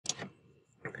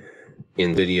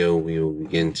In the video, we will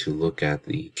begin to look at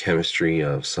the chemistry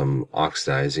of some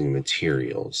oxidizing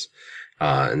materials,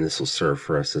 and this will serve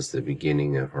for us as the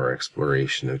beginning of our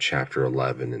exploration of Chapter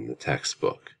 11 in the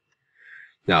textbook.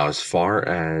 Now, as far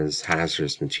as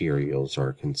hazardous materials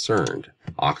are concerned,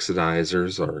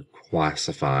 oxidizers are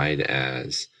classified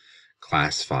as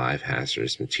Class 5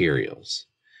 hazardous materials,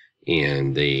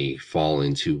 and they fall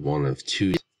into one of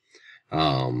two.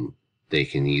 They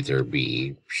can either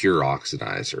be pure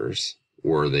oxidizers,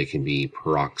 or they can be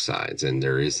peroxides, and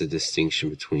there is a distinction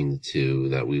between the two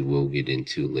that we will get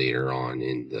into later on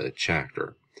in the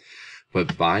chapter.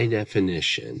 But by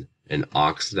definition, an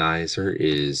oxidizer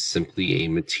is simply a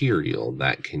material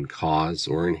that can cause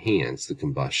or enhance the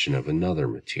combustion of another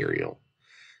material.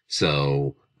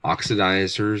 So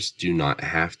oxidizers do not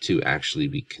have to actually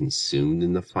be consumed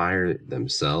in the fire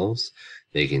themselves.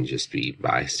 They can just be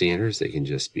bystanders. They can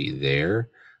just be there.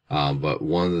 But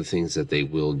one of the things that they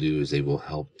will do is they will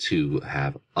help to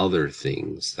have other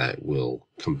things that will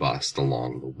combust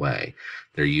along the way.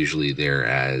 They're usually there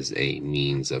as a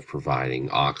means of providing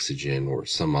oxygen or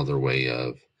some other way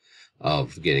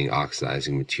of getting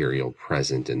oxidizing material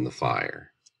present in the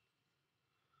fire.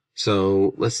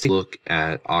 So let's take a look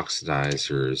at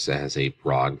oxidizers as a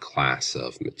broad class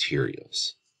of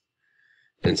materials.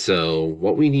 And so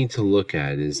what we need to look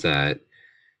at is that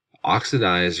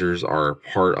oxidizers are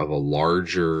part of a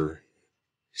larger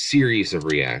series of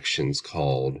reactions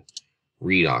called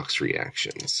redox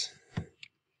reactions.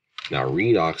 Now,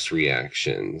 redox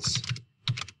reactions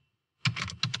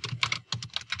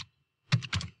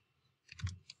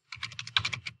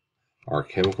are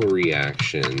chemical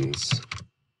reactions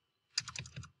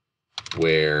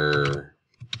where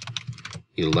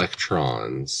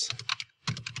electrons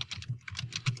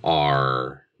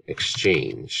are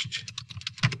exchanged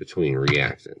between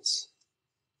reactants.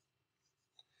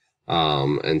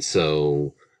 And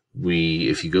so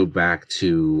if you go back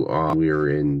to, we were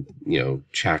in,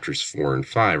 chapters 4 and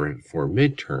 5 right before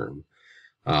midterm,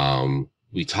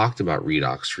 we talked about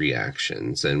redox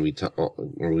reactions, and we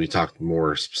talked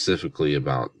more specifically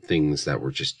about things that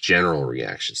were just general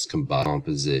reactions,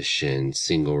 composition,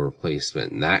 single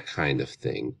replacement, and that kind of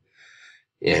thing.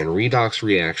 And redox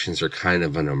reactions are kind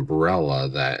of an umbrella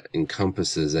that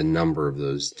encompasses a number of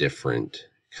those different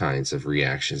kinds of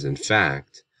reactions. In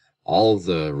fact, all of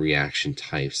the reaction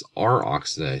types are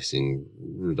oxidizing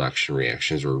reduction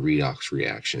reactions or redox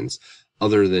reactions,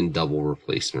 other than double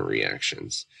replacement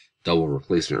reactions. Double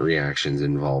replacement reactions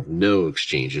involve no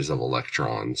exchanges of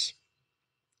electrons,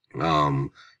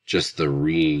 just the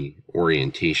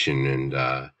reorientation and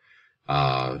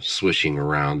switching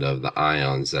around of the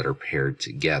ions that are paired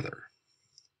together.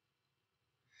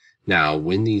 Now,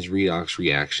 when these redox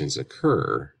reactions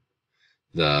occur,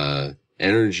 the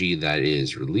energy that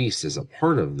is released as a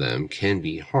part of them can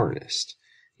be harnessed.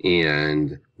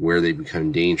 And where they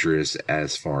become dangerous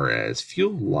as far as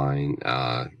fuel line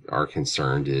are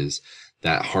concerned is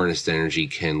that harnessed energy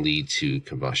can lead to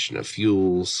combustion of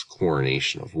fuels,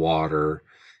 chlorination of water,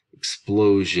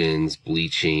 explosions,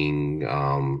 bleaching,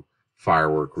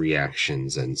 firework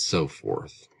reactions, and so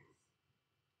forth.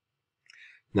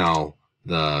 Now,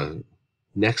 the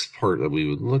next part that we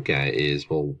would look at is,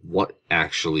 well, what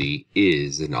actually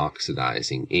is an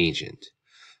oxidizing agent?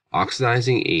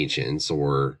 Oxidizing agents,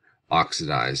 or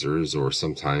oxidizers, or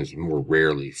sometimes more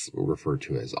rarely referred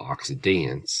to as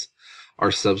oxidants,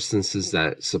 are substances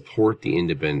that support the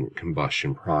independent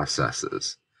combustion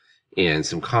processes. And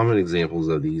some common examples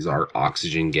of these are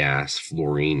oxygen gas,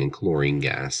 fluorine, and chlorine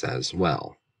gas as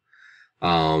well.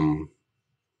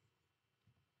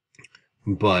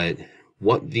 But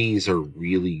what these are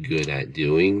really good at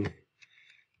doing,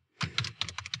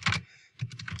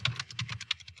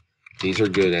 these are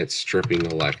good at stripping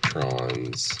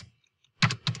electrons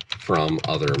from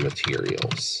other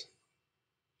materials.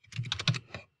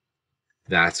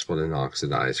 That's what an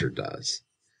oxidizer does.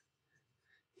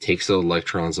 Takes the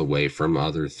electrons away from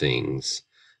other things,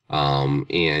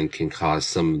 and can cause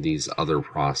some of these other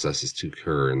processes to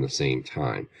occur in the same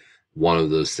time. One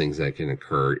of those things that can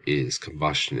occur is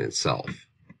combustion itself.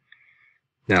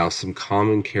 Now, some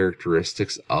common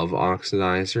characteristics of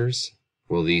oxidizers,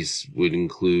 well, these would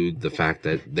include the fact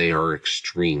that they are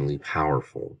extremely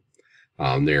powerful.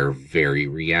 They're very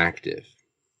reactive.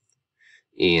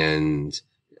 And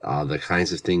the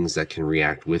kinds of things that can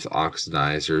react with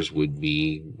oxidizers would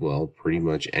be, well, pretty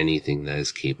much anything that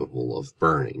is capable of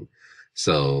burning.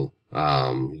 So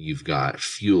you've got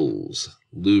fuels,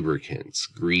 lubricants,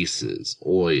 greases,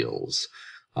 oils,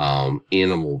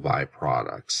 animal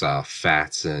byproducts,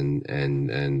 fats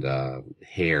and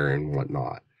hair and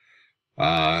whatnot.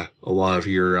 A lot of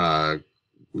your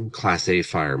Class A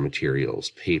fire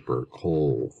materials, paper,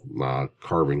 coal,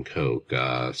 carbon coke,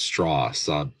 straw,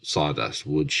 sawdust,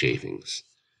 wood shavings.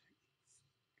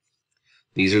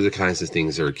 These are the kinds of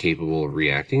things that are capable of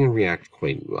reacting and react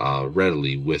quite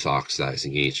readily with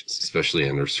oxidizing agents, especially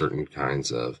under certain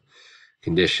kinds of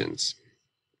conditions.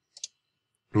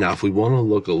 Now, if we want to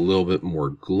look a little bit more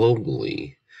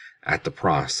globally at the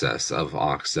process of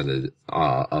oxidation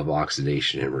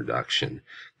and reduction,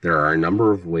 there are a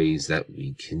number of ways that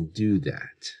we can do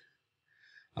that.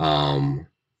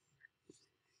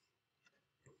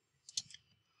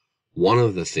 One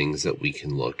of the things that we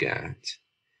can look at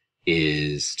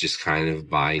is just kind of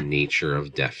by nature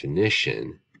of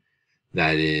definition,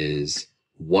 that is,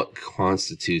 what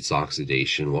constitutes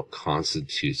oxidation, what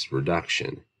constitutes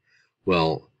reduction.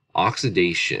 Well,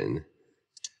 oxidation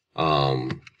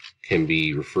can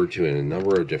be referred to in a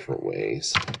number of different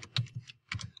ways.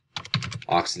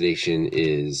 Oxidation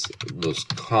is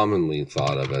most commonly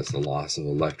thought of as the loss of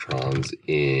electrons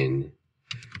in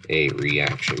a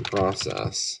reaction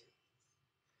process,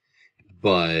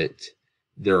 but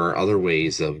there are other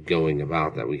ways of going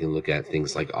about that. We can look at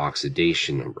things like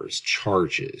oxidation numbers,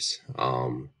 charges.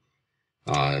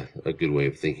 A good way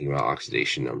of thinking about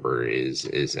oxidation number is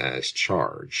as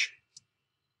charge.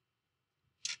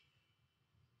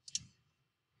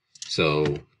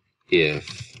 So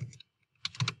if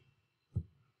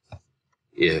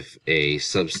a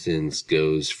substance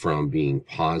goes from being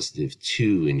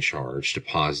 +2 in charge to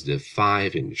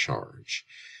 +5 in charge,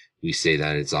 we say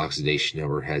that its oxidation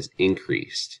number has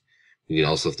increased. We can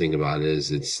also think about it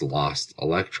as it's lost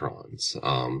electrons.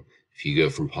 If you go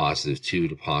from +2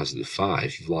 to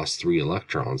 +5, you've lost 3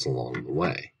 electrons along the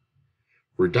way.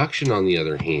 Reduction, on the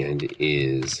other hand,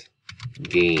 is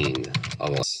gain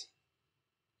of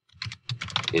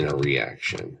in a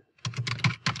reaction.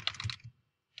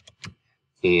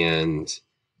 And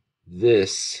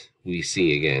this we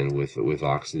see again with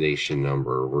oxidation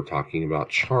number. We're talking about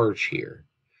charge here.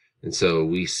 And so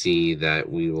we see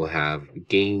that we will have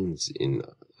gains in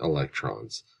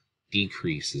electrons,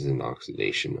 decreases in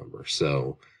oxidation number.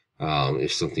 So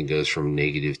if something goes from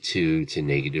 -2 to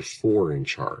 -4 in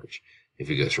charge, if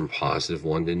it goes from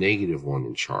 +1 to -1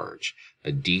 in charge,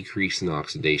 a decrease in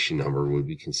oxidation number would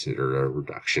be considered a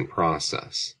reduction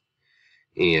process.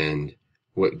 And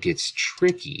what gets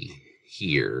tricky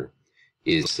here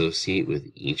is associate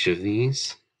with each of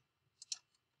these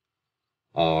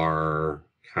are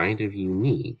kind of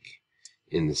unique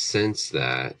in the sense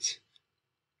that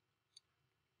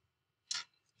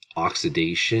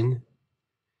oxidation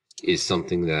is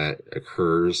something that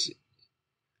occurs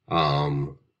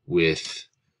with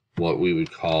what we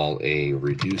would call a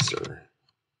reducer.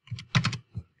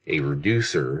 A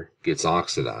reducer gets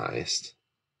oxidized,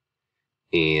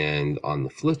 and on the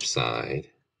flip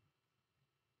side,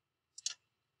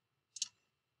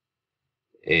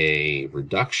 a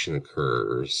reduction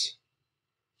occurs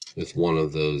with one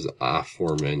of those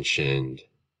aforementioned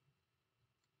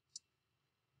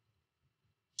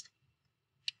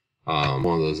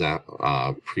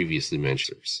previously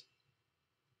mentioned.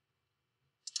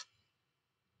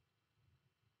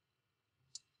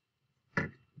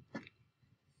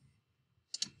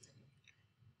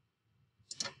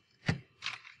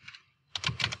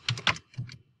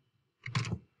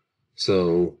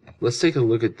 So let's take a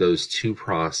look at those two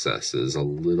processes a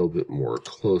little bit more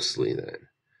closely then.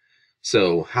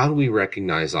 So how do we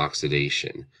recognize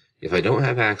oxidation? If I don't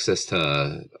have access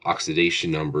to oxidation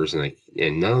numbers and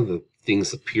none of the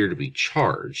things appear to be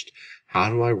charged, how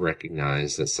do I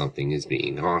recognize that something is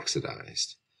being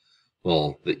oxidized?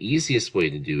 Well, the easiest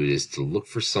way to do it is to look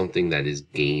for something that is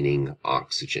gaining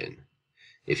oxygen.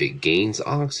 If it gains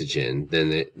oxygen,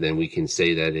 then we can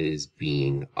say that it is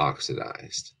being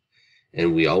oxidized.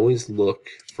 And we always look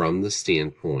from the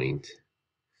standpoint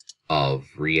of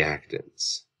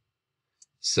reactants.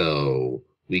 So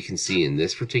we can see in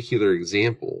this particular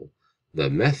example, the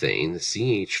methane, the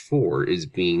CH4, is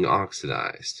being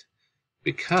oxidized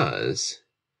because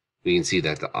we can see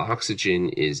that the oxygen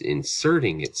is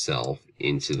inserting itself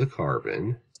into the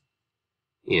carbon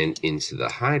and into the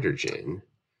hydrogen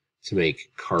to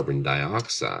make carbon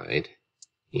dioxide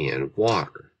and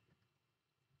water.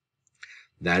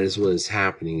 That is what is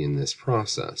happening in this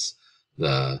process.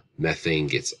 The methane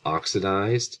gets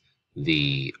oxidized.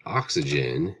 The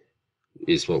oxygen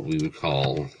is what we would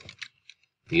call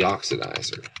the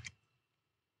oxidizer.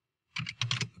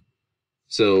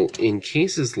 So in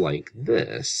cases like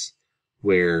this,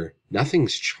 where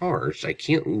nothing's charged, I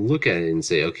can't look at it and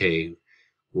say, okay,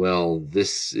 well,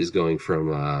 this is going from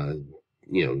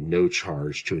no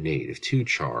charge to a -2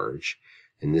 charge,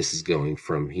 and this is going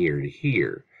from here to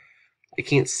here. I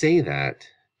can't say that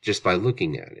just by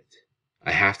looking at it.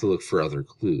 I have to look for other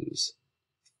clues.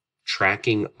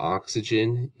 Tracking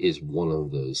oxygen is one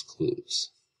of those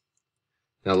clues.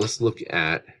 Now let's look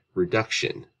at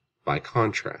reduction by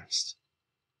contrast.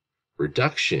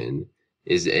 Reduction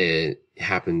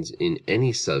happens in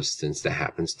any substance that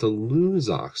happens to lose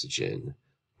oxygen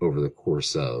over the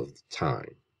course of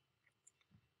time.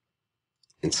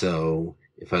 And so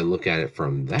if I look at it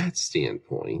from that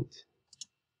standpoint,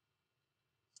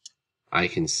 I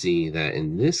can see that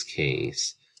in this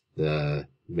case, the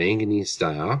manganese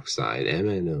dioxide,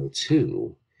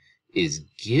 MnO2, is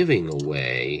giving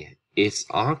away its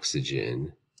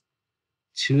oxygen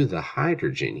to the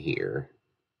hydrogen here.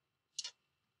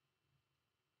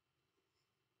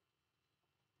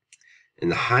 And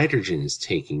the hydrogen is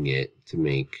taking it to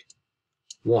make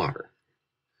water.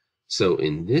 So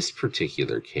in this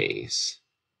particular case,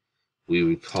 we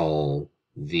would call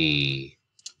the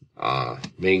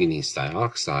manganese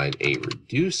dioxide a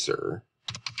reducer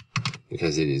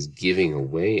because it is giving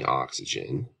away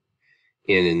oxygen.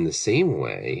 And in the same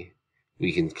way,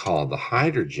 we can call the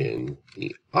hydrogen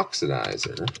the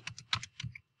oxidizer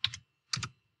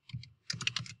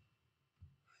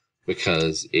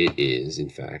because it is, in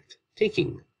fact,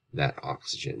 taking that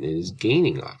oxygen. It is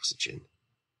gaining oxygen.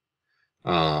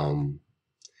 And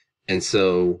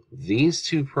so these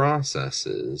two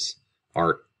processes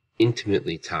are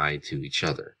intimately tied to each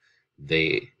other.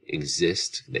 They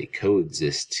exist, they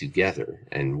coexist together,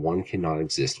 and one cannot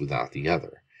exist without the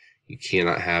other. You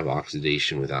cannot have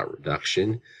oxidation without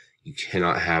reduction. You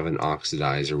cannot have an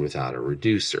oxidizer without a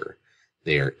reducer.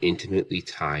 They are intimately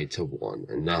tied to one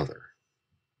another.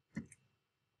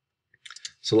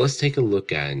 So let's take a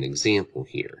look at an example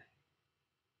here.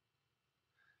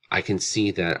 I can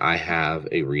see that I have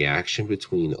a reaction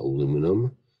between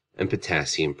aluminum and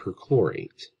potassium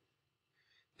perchlorate.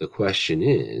 The question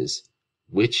is,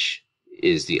 which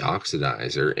is the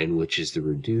oxidizer and which is the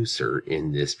reducer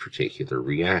in this particular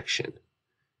reaction?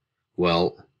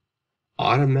 Well,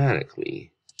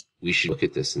 automatically, we should look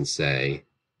at this and say,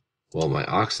 well, my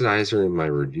oxidizer and my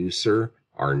reducer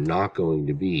are not going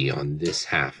to be on this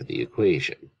half of the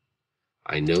equation.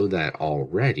 I know that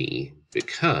already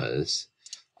because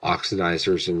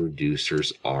oxidizers and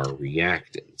reducers are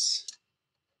reactants.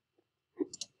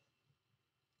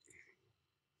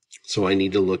 So I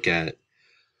need to look at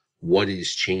what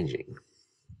is changing.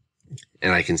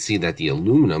 And I can see that the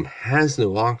aluminum has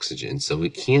no oxygen, so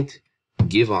it can't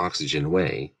give oxygen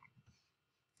away.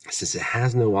 Since it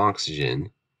has no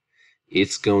oxygen,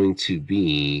 it's going to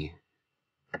be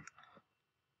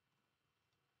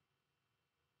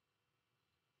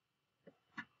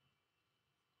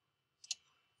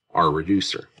our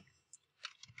reducer.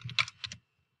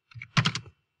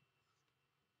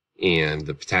 And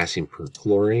the potassium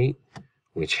perchlorate,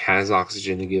 which has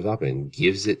oxygen to give up and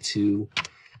gives it to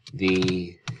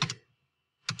the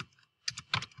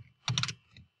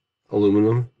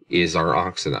aluminum, is our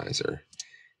oxidizer.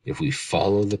 If we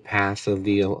follow the path of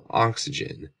the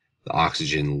oxygen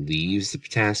leaves the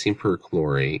potassium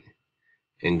perchlorate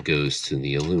and goes to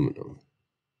the aluminum.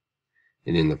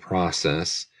 And in the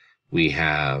process, we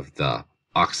have the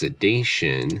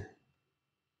oxidation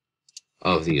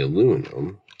of the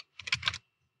aluminum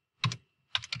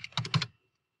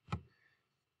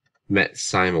met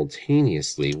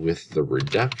simultaneously with the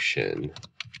reduction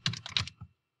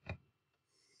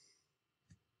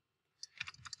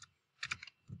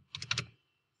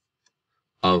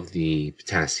of the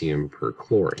potassium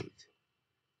perchlorate.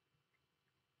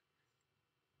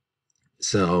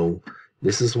 So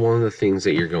this is one of the things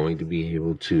that you're going to be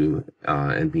able to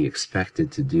and be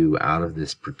expected to do out of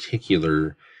this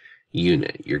particular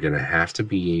unit. You're going to have to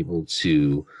be able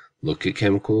to look at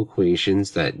chemical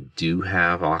equations that do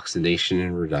have oxidation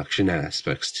and reduction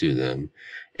aspects to them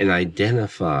and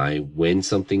identify when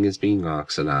something is being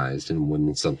oxidized and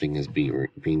when something is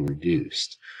being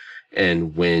reduced,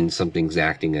 and when something's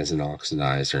acting as an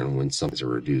oxidizer and when something's a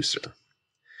reducer.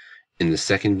 In the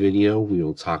second video, we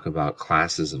will talk about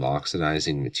classes of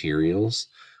oxidizing materials,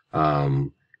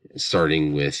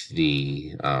 starting with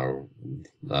the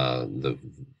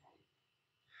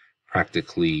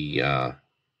practically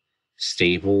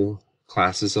stable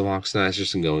classes of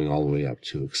oxidizers and going all the way up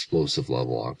to explosive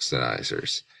level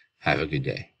oxidizers. Have a good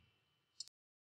day.